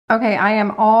Okay, I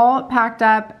am all packed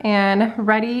up and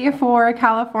ready for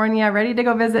California, ready to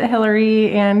go visit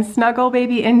Hillary and snuggle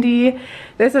baby Indy.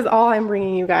 This is all I'm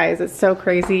bringing you guys. It's so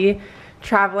crazy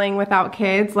traveling without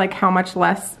kids, like how much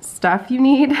less stuff you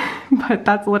need, but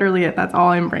that's literally it. That's all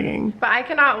I'm bringing. But I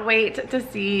cannot wait to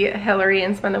see Hillary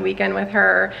and spend the weekend with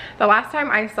her. The last time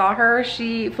I saw her,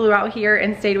 she flew out here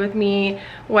and stayed with me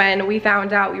when we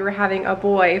found out we were having a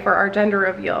boy for our gender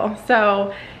reveal.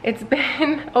 So it's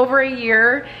been over a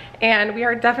year and we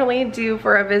are definitely due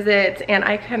for a visit, and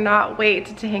I cannot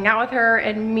wait to hang out with her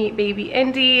and meet baby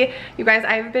Indy. You guys,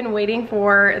 I've been waiting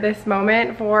for this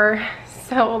moment for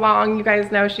so long. You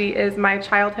guys know she is my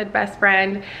childhood best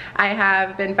friend. I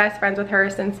have been best friends with her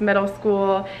since middle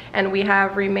school, and we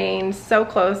have remained so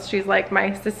close. She's like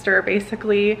my sister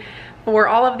basically for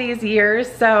all of these years.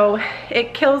 So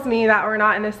it kills me that we're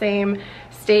not in the same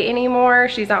state anymore.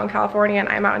 She's out in California and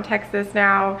I'm out in Texas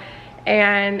now,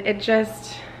 and it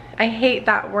just, I hate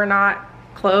that we're not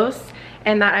close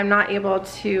and that I'm not able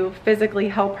to physically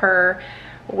help her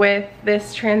with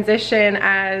this transition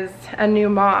as a new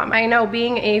mom. I know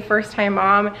being a first-time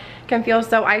mom can feel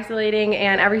so isolating,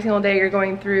 and every single day you're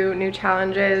going through new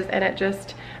challenges, and it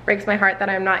just breaks my heart that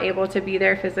I'm not able to be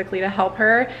there physically to help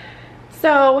her.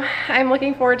 So I'm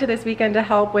looking forward to this weekend to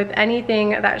help with anything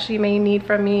that she may need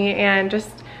from me and just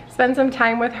spend some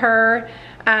time with her.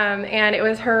 And it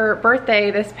was her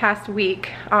birthday this past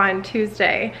week on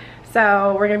Tuesday.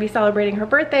 So we're gonna be celebrating her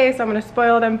birthday, so I'm gonna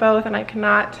spoil them both, and I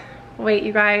cannot wait,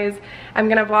 you guys. I'm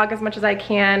gonna vlog as much as I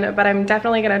can, but I'm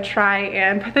definitely gonna try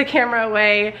and put the camera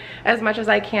away as much as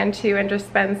I can too, and just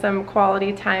spend some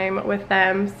quality time with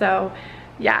them. So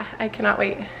yeah, I cannot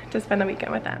wait to spend the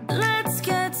weekend with them. Let's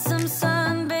get some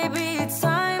sun, baby, it's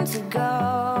time to go.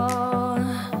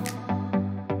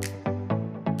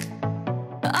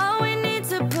 All we need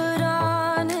to put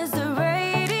on is the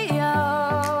radio.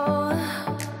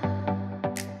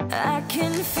 I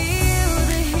can feel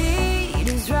the heat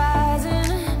is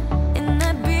rising, and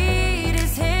that beat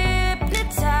is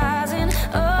hypnotizing.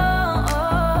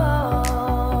 Oh,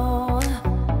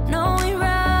 no, we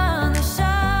run the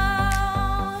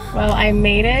show. Well, I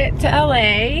made it to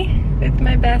LA with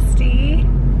my bestie.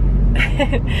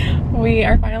 We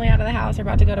are finally out of the house. We're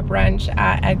about to go to brunch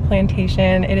at Egg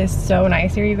Plantation. It is so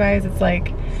nice here, you guys. It's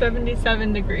like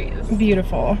 77 degrees.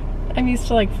 Beautiful. I'm used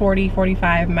to like 40,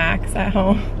 45 max at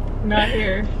home. Not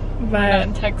here. But not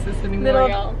in Texas anymore, little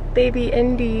y'all. baby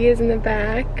Indy is in the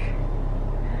back.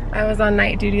 I was on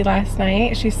night duty last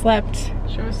night. She slept.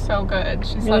 She was so good.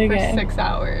 She Really slept for good. 6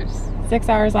 hours. 6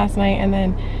 hours last night, and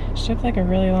then she took like a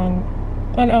really long,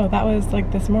 oh no, that was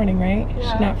like this morning, right?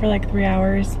 Yeah. She napped for like 3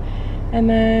 hours and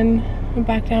then went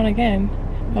back down again,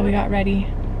 but we got ready.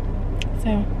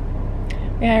 So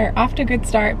we are off to a good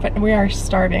start, but we are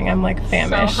starving. I'm like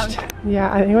famished. So hungry.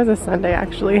 Yeah, I think it was a Sunday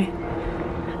actually.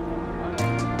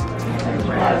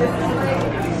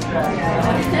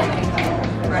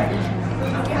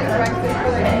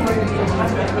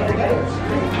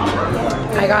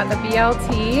 I got the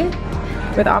BLT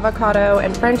with avocado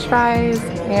and french fries,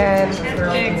 and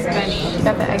Eggs Benny.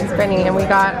 got the eggs Benny, and we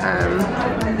got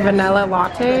vanilla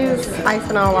lattes, iced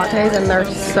vanilla lattes, and they're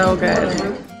so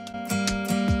good.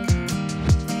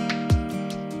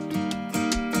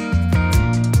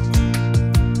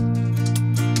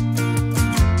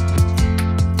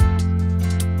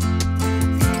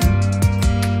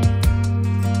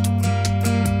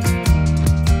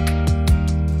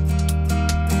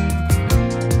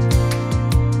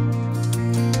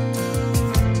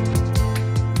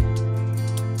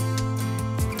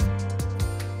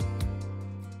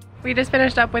 We just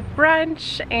finished up with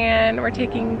brunch and we're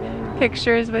taking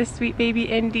pictures with sweet baby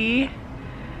Indy.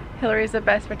 Hillary's the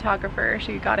best photographer.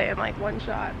 She got it in like one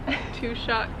shot.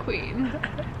 2-shot queen.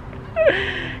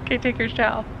 Okay, take your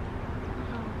shell.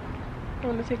 I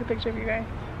want to take a picture of you guys.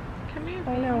 Come here.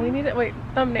 I know, we need it. Wait,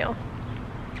 thumbnail.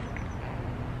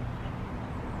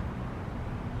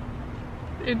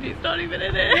 Indy's not even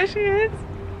in it. Yes, she is.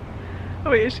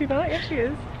 Oh wait, is she not? Yes, she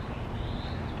is.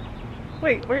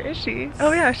 Wait, where is she?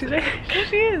 Oh yeah, she's right. There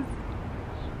she is.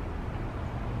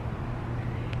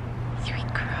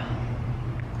 Sweet girl.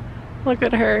 Look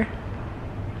at her.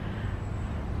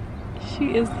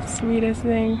 She is the sweetest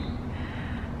thing.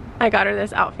 I got her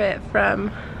this outfit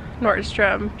from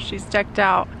Nordstrom. She's decked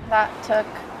out. That took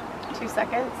 2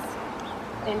 seconds.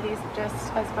 Indy's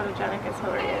just as photogenic as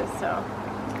Hillary is, so.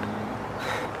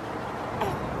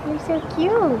 You're so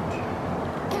cute.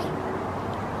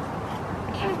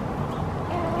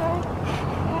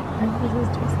 This is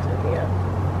just go. There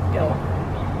we go.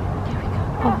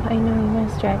 Oh, I know, you want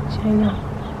to stretch. I know.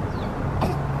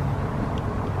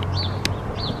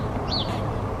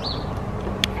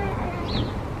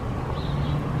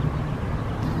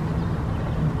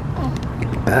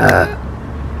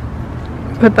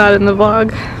 put that in the vlog.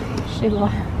 She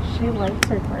likes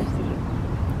her car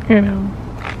seat. I know.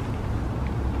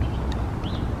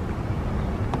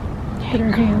 Get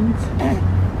her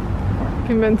hands.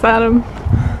 Convince Adam.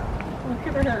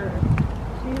 Look at her.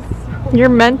 She's You're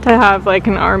meant to have like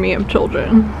an army of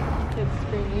children. kids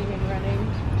screaming and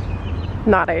running.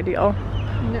 Not ideal.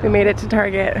 No. We made it to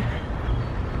Target.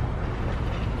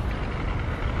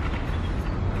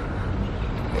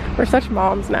 We're such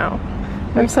moms now.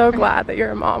 I'm so glad that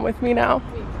you're a mom with me now.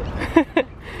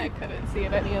 I couldn't see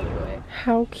it any other way.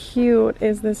 How cute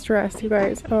is this dress, you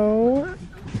guys? Oh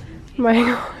my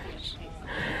gosh.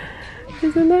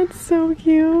 Isn't that so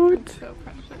cute? So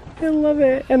precious. I love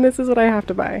it. And this is what I have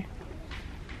to buy.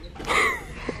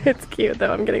 It's cute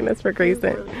though. I'm getting this for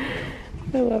Grayson.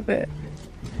 I love it.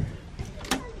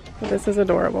 This is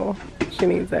adorable. She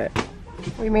needs it.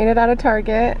 We made it out of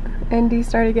Target. Indy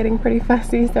started getting pretty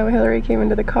fussy, so Hillary came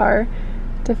into the car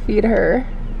to feed her.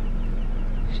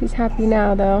 She's happy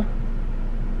now though.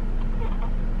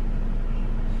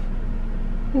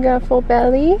 You got a full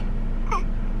belly?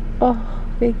 Oh,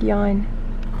 big yawn.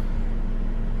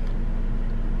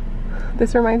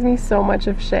 This reminds me so much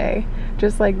of Shay.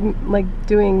 Just like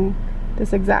doing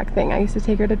this exact thing. I used to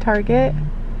take her to Target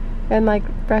and like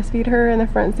breastfeed her in the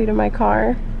front seat of my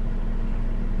car.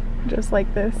 Just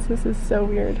like this. This is so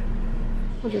weird.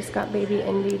 We just got baby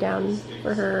Indy down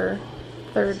for her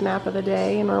third nap of the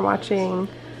day and we're watching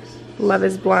Love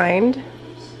is Blind.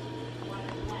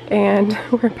 And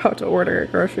we're about to order a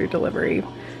grocery delivery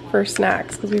for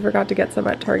snacks because we forgot to get some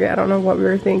at Target. I don't know what we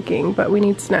were thinking, but we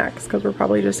need snacks because we're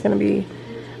probably just going to be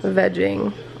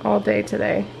vegging all day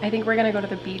today. I think we're going to go to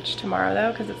the beach tomorrow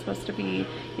though because it's supposed to be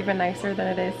even nicer than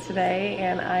it is today,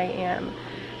 and I am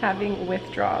having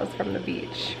withdrawals from the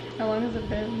beach. How long has it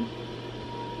been?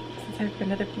 Since I've been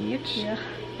to the beach? Yeah.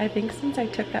 I think since I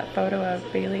took that photo of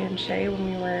Bailey and Shay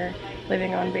when we were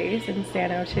living on base in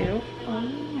Sano too. Oh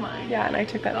my. Yeah, and I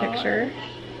took that picture.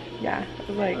 Yeah, it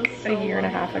was like so a year and a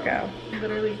half ago.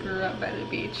 Literally grew up by the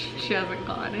beach. She hasn't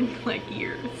gone in like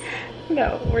years.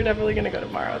 No, we're definitely gonna go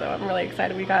tomorrow though. I'm really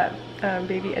excited. We got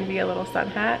baby Indy a little sun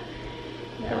hat.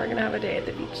 Yeah. And we're gonna have a day at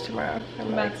the beach tomorrow. I'm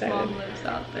really Matt's excited. mom lives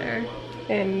out there.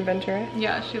 In Ventura?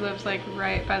 Yeah, she lives like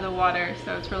right by the water,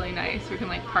 so it's really nice. We can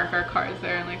like park our cars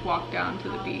there and like walk down to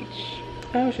the beach.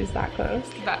 Oh, she's that close?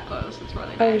 That close, it's really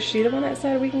nice. Oh, is she the one that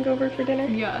said we can go over for dinner?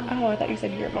 Yeah. Oh, I thought you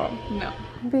said your mom. No.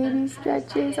 Baby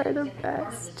stretches are the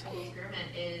best.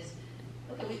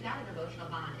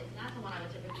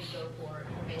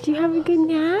 Do you have a good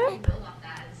nap?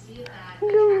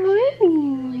 Good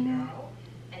morning.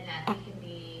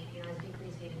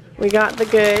 We got the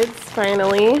goods,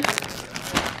 finally.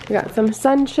 We got some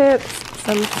sun chips,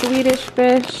 some Swedish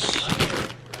fish,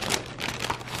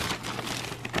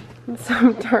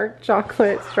 some dark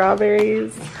chocolate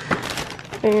strawberries,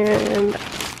 and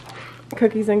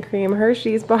cookies and cream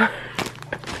Hershey's bar,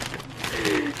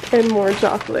 and more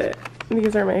chocolate.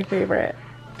 These are my favorite.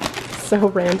 So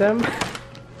random.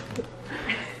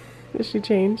 Is she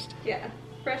changed? Yeah.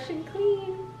 Fresh and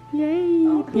clean.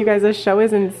 Yay. You guys, this show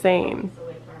is insane.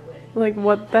 Like,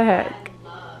 what the heck?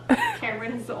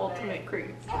 Cameron's the ultimate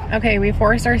creep. Okay, we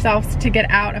forced ourselves to get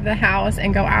out of the house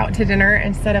and go out to dinner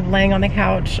instead of laying on the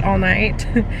couch all night,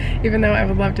 even though I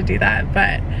would love to do that,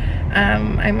 but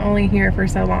I'm only here for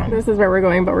so long. This is where we're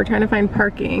going, but we're trying to find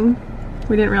parking.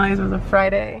 We didn't realize it was a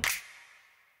Friday.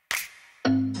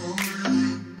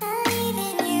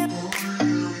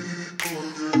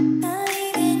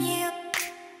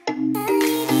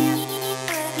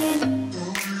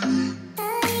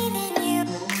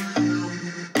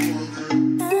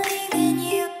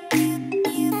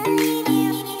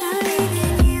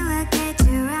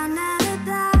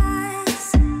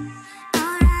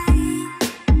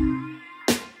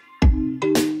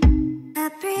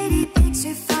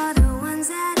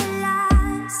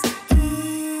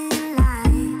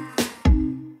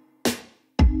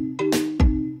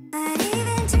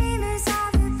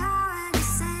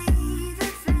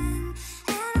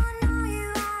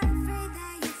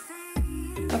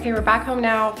 Okay, we're back home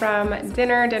now from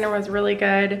dinner. Dinner was really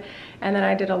good. And then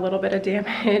I did a little bit of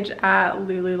damage at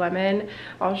Lululemon.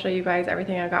 I'll show you guys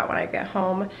everything I got when I get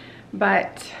home.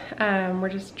 But we're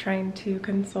just trying to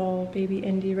console baby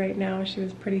Indy right now. She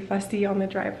was pretty fussy on the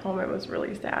drive home. It was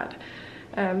really sad.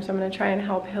 So I'm gonna try and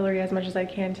help Hillary as much as I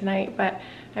can tonight. But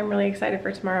I'm really excited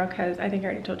for tomorrow because I think I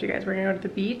already told you guys we're gonna go to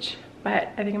the beach. But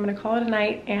I think I'm gonna call it a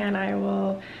night and I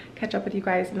will catch up with you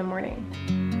guys in the morning.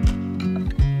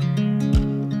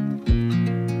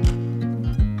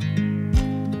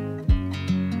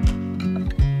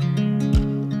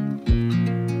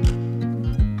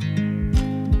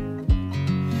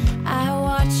 I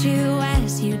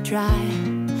dry.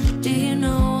 Do you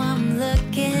know I'm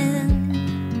looking?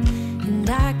 And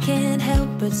I can't help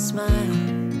but smile.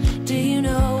 Do you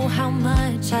know how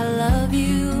much I love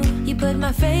you? You put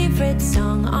my favorite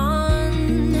song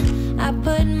on, I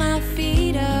put my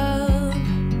feet up,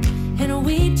 and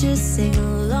we just sing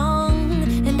along.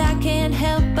 And I can't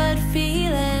help but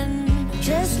feeling,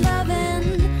 just loving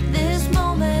this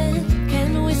moment.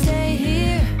 Can we stay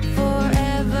here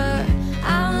forever?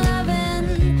 I'm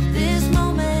loving this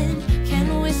moment.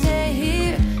 Can we stay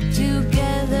here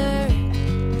together?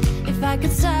 If I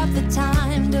could stop the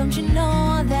time, don't you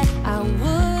know that I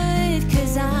would?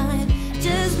 'Cause I'm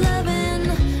just loving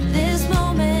this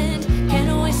moment.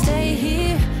 Can we stay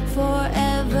here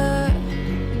forever?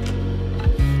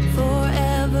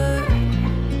 Forever.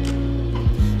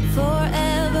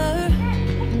 Forever.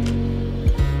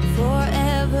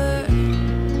 Forever.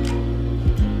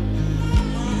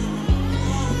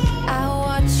 I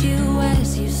watch you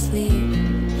as you sleep.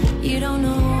 You don't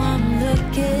know I'm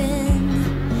looking.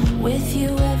 With you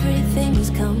everything's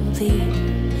complete.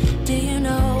 Do you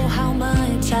know how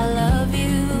much I love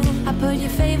you? I put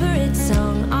your favorite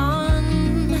song on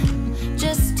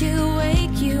just to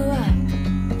wake you up.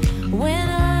 When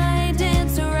I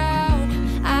dance around,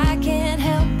 I can't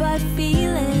help but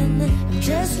feeling, I'm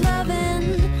just loving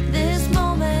this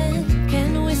moment.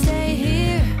 Can we stay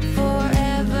here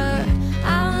forever?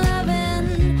 I'm loving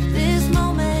this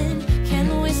moment. Can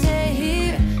we stay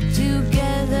here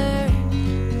together?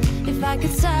 If I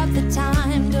could stop the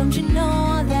time, don't you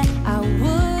know that I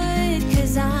would?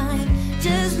 'Cause I'm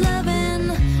just loving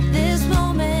this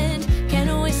moment. Can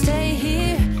we stay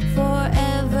here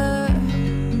forever?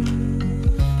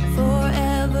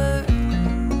 Forever.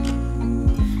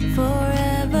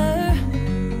 Forever.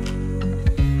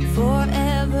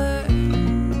 Forever.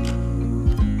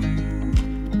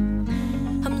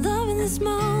 I'm loving this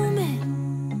moment.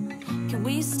 Can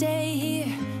we stay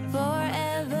here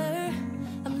forever?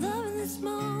 I'm loving this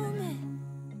moment.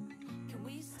 Can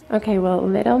we stay? Okay, well,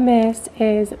 little miss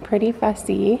is pretty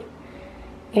fussy,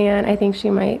 and I think she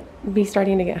might be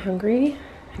starting to get hungry,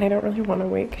 and I don't really want to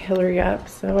wake Hillary up,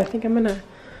 so I think I'm gonna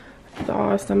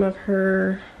thaw some of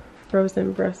her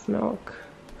frozen breast milk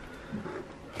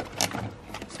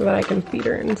so that I can feed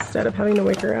her instead of having to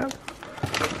wake her up.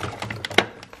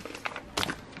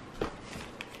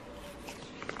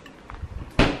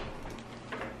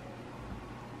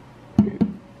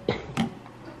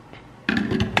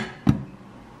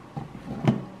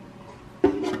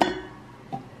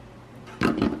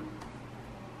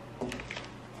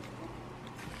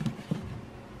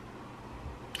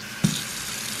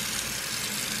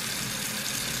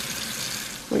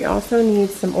 We also need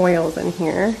some oils in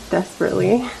here,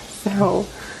 desperately. So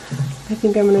I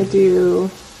think I'm gonna do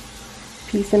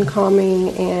Peace and Calming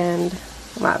and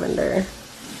lavender.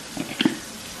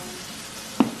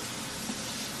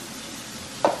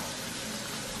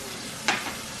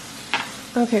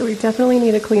 Okay, we definitely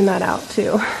need to clean that out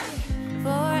too.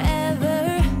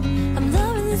 Forever. I'm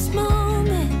loving this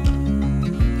moment.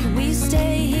 Can we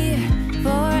stay here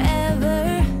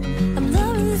forever? I'm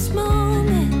loving this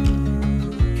moment.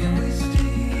 Can we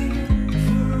stay here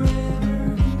forever?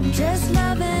 I'm just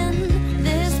loving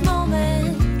this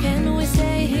moment. Can we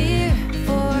stay here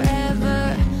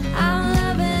forever? I'm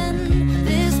loving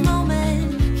this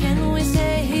moment. Can we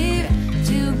stay here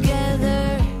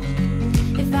together?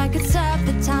 If I could stop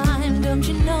the time, don't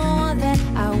you know that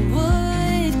I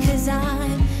would? 'Cause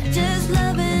I'm just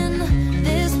loving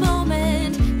this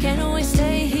moment. Can we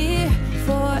stay here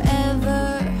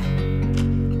forever?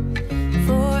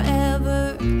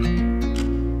 Forever.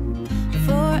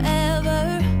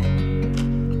 Forever.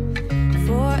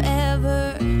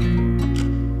 Forever.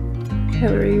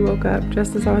 Hillary woke up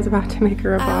just as I was about to make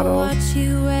her a I bottle. watch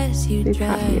you as you She's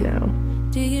happy drive. now.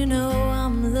 Do you know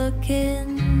I'm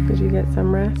looking? Did you get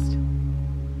some rest?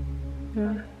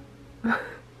 Yeah.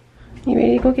 You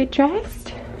ready to go get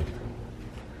dressed?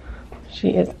 She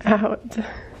is out. I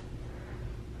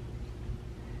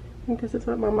think this is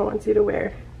what Mama wants you to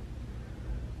wear.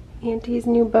 Auntie's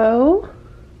new bow.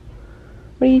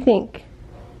 What do you think?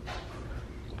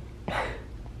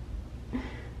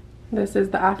 This is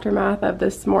the aftermath of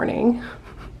this morning.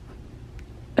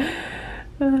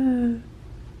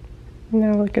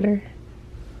 Now look at her.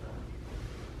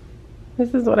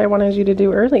 This is what I wanted you to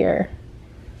do earlier.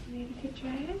 Ready to get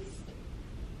dressed?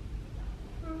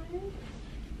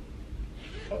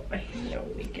 Oh, I know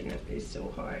waking up is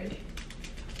so hard.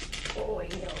 Oh, I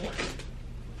know.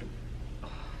 Oh,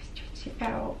 stretch it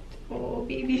out. Oh,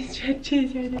 baby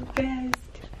stretches are the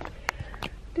best.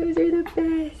 Those are the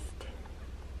best.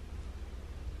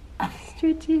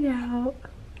 Stretch it out.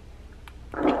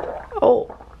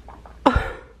 Oh.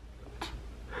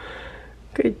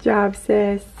 Good job,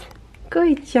 sis.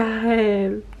 Good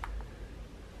job.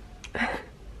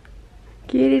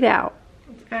 Get it out.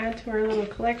 Let's add to our little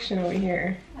collection over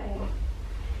here.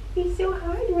 He's so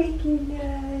hard-working,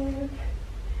 love.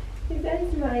 Is that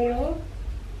a smile?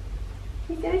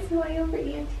 Is that a smile for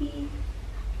Auntie?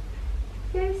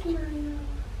 Is that a smile?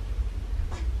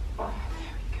 Oh,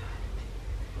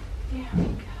 there we go. There we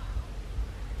go.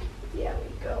 There we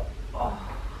go. Oh.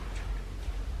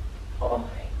 Oh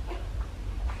my God.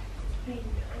 I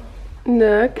know.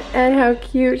 Look at how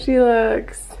cute she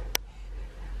looks.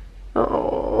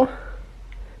 Oh.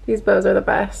 These bows are the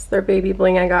best. They're baby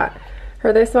bling. I got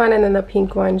her this one and then the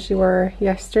pink one she wore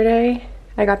yesterday.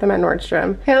 I got them at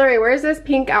Nordstrom. Hillary, where's this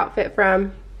pink outfit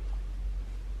from?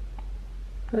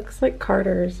 Looks like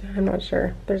Carter's. I'm not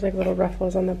sure. There's like little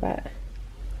ruffles on the butt.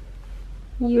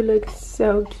 You look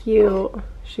so cute.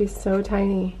 She's so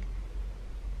tiny.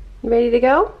 You ready to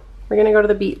go? We're gonna go to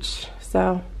the beach.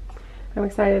 So I'm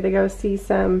excited to go see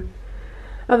some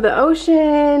of the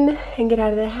ocean and get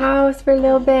out of the house for a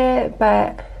little bit,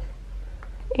 but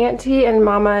Auntie and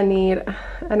Mama need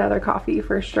another coffee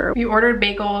for sure. We ordered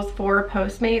bagels for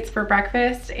Postmates for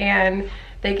breakfast and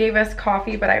they gave us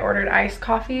coffee, but I ordered iced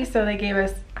coffee, so they gave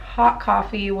us hot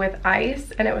coffee with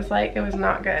ice and it was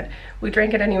not good. We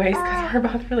drank it anyways because we're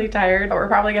both really tired, but we're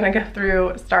probably gonna go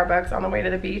through Starbucks on the way to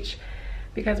the beach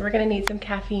because we're gonna need some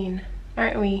caffeine,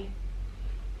 aren't we?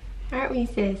 Aren't we,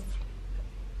 sis?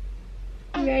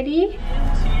 You ready?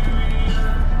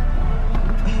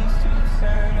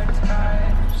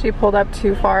 She pulled up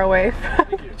too far away from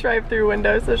the drive-through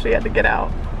window, so she had to get out.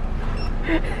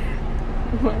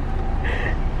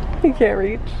 You can't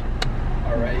reach.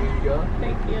 Alright, here you go.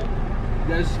 Thank you. You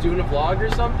guys doing a vlog or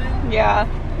something? Yeah.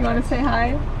 You want to say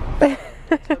hi?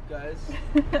 What's up, guys?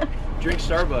 Drink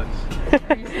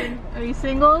Starbucks. Are you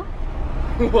single?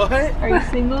 What? Are you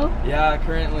single? Yeah,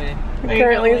 currently.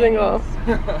 Currently single.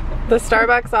 The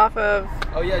Starbucks off of...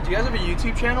 Oh yeah, do you guys have a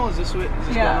YouTube channel? Is this going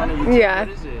on a YouTube? Yeah. What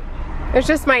is it? It's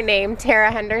just my name,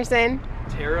 Tara Henderson.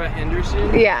 Tara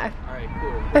Henderson? Yeah. Alright,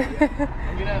 cool.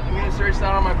 Yeah. I'm gonna search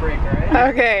that on my break, alright?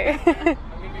 Okay. I'm gonna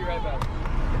be right back.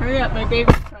 Hurry up, my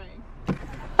baby's crying.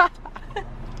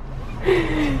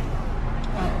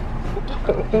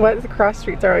 What cross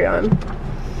streets are we on?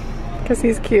 Because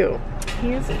he's cute.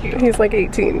 He is cute. He's like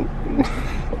 18.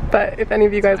 But if any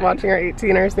of you guys watching are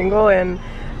 18 or single and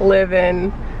live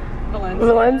in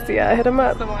Valencia, hit him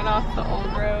up. The one off the old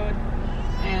road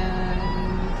and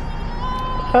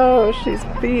Oh, she's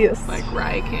beast. like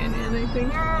Rye Canyon, I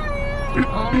think.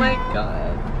 Oh my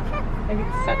god. I get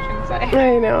such anxiety.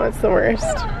 I know, it's the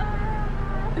worst.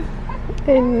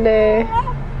 And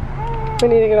we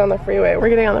need to get on the freeway. We're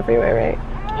getting on the freeway, right?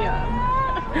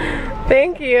 Yeah.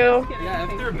 Thank you.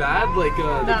 Yeah, if they're bad, like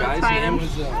the guy's name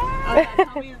was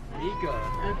Mika.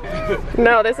 Okay.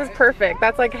 No, this is perfect.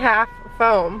 That's like half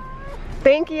foam.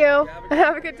 Thank you.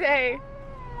 Have a good day.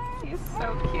 He's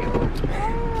so cute.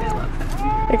 I love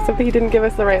him. Except he didn't give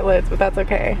us the right lids, but that's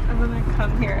okay. I'm gonna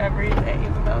come here every day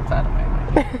even though it's out of my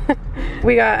mind.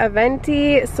 We got a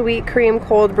venti sweet cream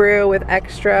cold brew with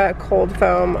extra cold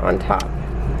foam on top.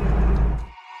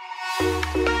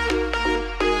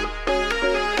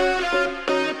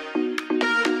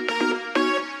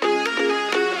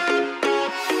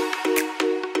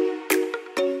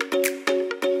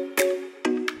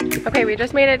 Okay, we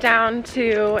just made it down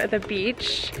to the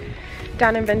beach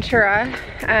down in Ventura.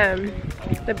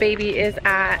 The baby is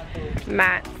at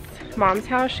Matt's mom's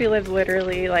house. She lives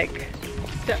literally like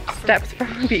steps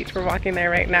from the beach. We're walking there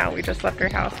right now. We just left her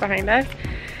house behind us.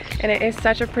 And it is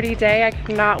such a pretty day. I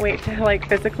cannot wait to like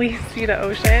physically see the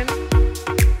ocean.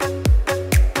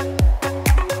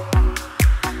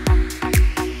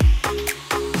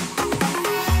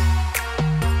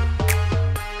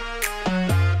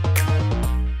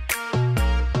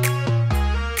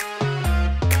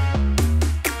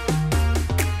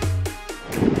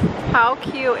 How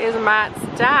cute is Matt's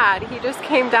dad? He just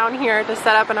came down here to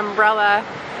set up an umbrella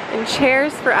and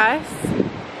chairs for us.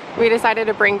 We decided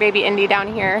to bring baby Indy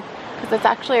down here because it's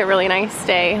actually a really nice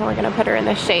day. We're gonna put her in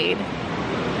the shade.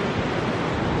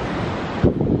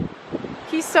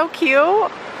 He's so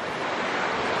cute.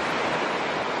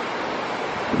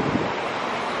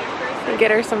 And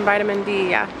get her some vitamin D,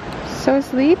 yeah. So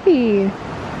sleepy.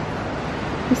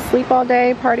 You sleep all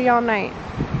day, party all night.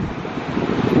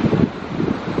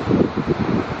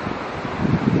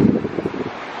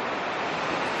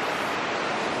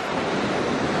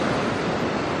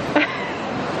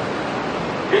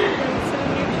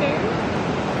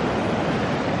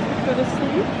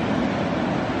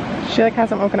 She like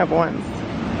hasn't woken up once.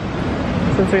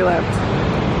 So since we left.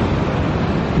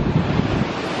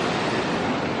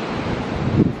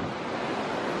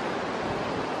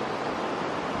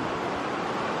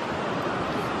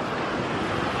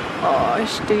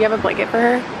 Oh, do you have a blanket for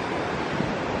her?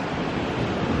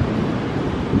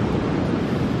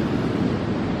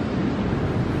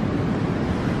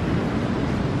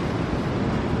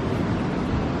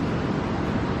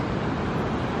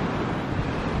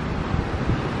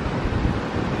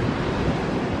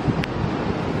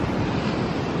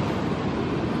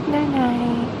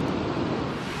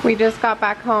 We just got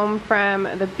back home from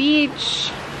the beach.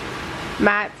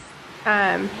 Matt's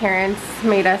parents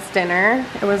made us dinner.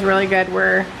 It was really good.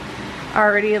 We're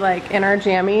already like in our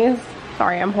jammies.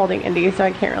 Sorry, I'm holding Indy, so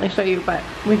I can't really show you, but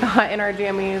we got in our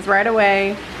jammies right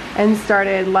away and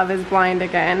started Love is Blind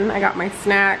again. I got my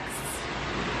snacks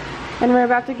and we're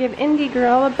about to give Indy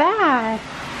girl a bath.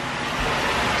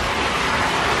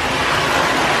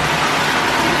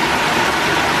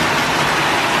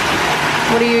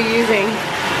 What are you using?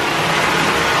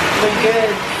 The good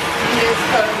news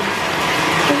code.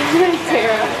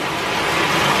 Sarah.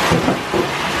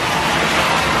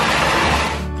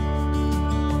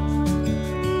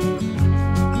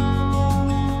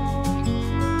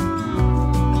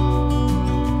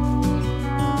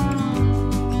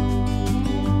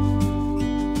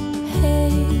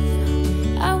 Hey,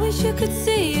 I wish you could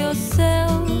see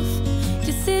yourself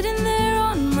just sitting there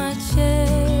on my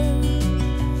chair.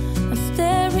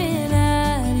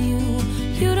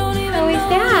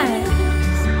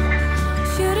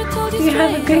 Do you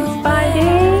have a good spa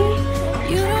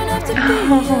day? You don't have to be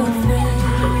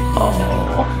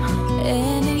Oh.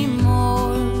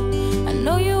 anymore. I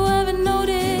know you haven't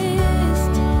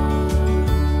noticed.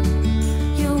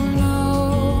 You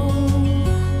know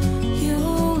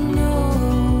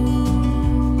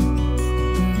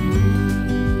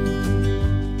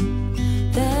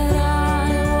that I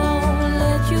won't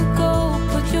let you go.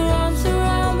 Put your arms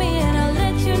around me and I'll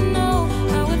let you know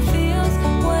how it feels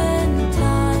when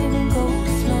time goes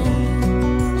slow.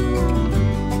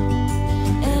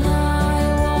 And I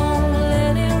won't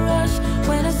let it rush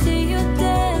when I see you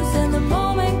dance. And the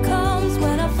moment comes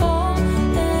when I fall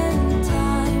and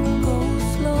time goes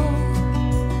slow.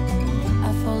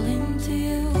 I fall into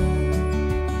you.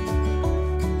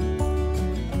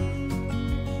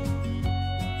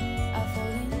 I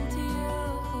fall into you.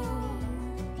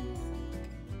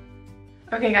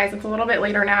 Okay guys, it's a little bit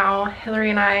later now. Hillary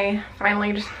and I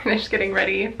finally just finished getting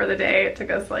ready for the day. It took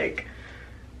us like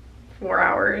 4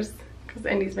 hours because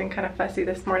Indy's been kind of fussy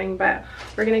this morning, but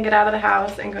we're gonna get out of the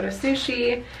house and go to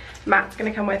sushi. Matt's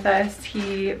gonna come with us.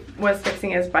 He was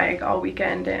fixing his bike all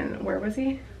weekend and where was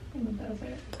he? In the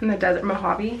desert. In the desert,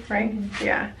 Mojave, right? Mm-hmm.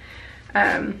 Yeah.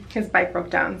 His bike broke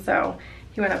down, so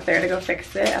he went up there to go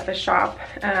fix it at the shop,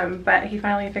 but he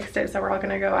finally fixed it, so we're all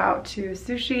gonna go out to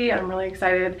sushi. I'm really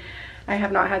excited. I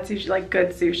have not had sushi, like good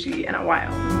sushi, in a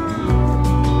while.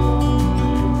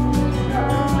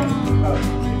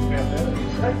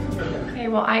 Okay,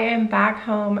 well I am back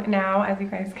home now. As you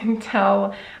guys can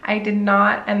tell, I did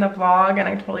not end the vlog and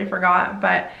I totally forgot,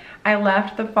 but I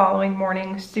left the following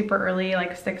morning super early,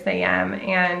 like 6 a.m.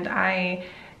 and I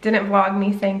didn't vlog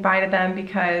me saying bye to them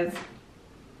because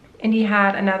Indy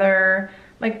had another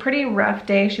like pretty rough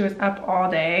day. She was up all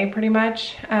day pretty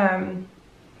much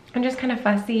and just kind of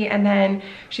fussy, and then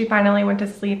she finally went to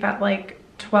sleep at like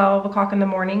 12 o'clock in the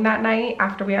morning that night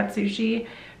after we had sushi,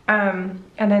 and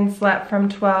then slept from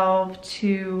 12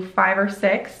 to 5 or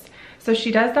 6. So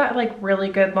she does that like really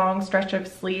good long stretch of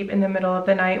sleep in the middle of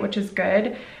the night, which is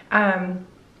good. And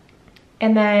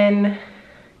then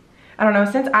I don't know,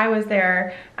 since I was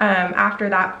there, after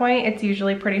that point, it's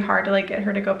usually pretty hard to like get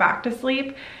her to go back to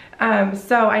sleep.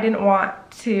 So I didn't want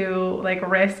to like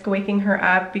risk waking her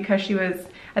up because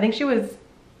I think she was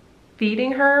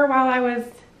feeding her while I was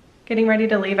getting ready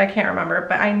to leave. I can't remember,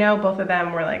 but I know both of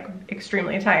them were like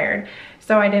extremely tired.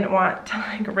 So I didn't want to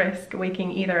like risk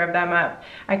waking either of them up.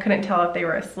 I couldn't tell if they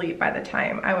were asleep by the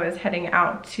time I was heading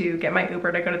out to get my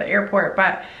Uber to go to the airport.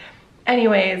 But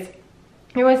anyways,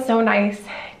 it was so nice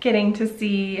getting to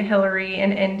see Hillary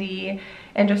and Indy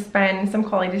and just spend some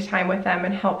quality time with them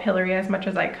and help Hillary as much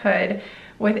as I could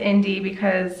with Indy,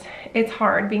 because it's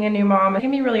hard being a new mom. It can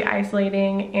be really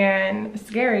isolating and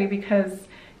scary because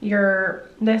you're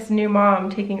this new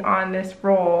mom taking on this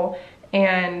role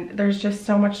and there's just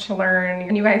so much to learn.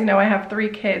 And you guys know I have 3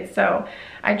 kids, so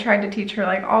I tried to teach her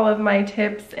like all of my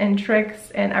tips and tricks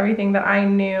and everything that I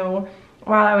knew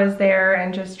while I was there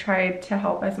and just tried to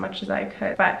help as much as I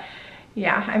could. But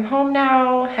yeah, I'm home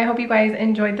now. I hope you guys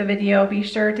enjoyed the video. Be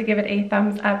sure to give it a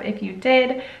thumbs up if you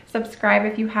did. Subscribe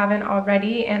if you haven't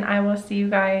already, and I will see you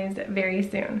guys very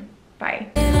soon.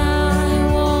 Bye.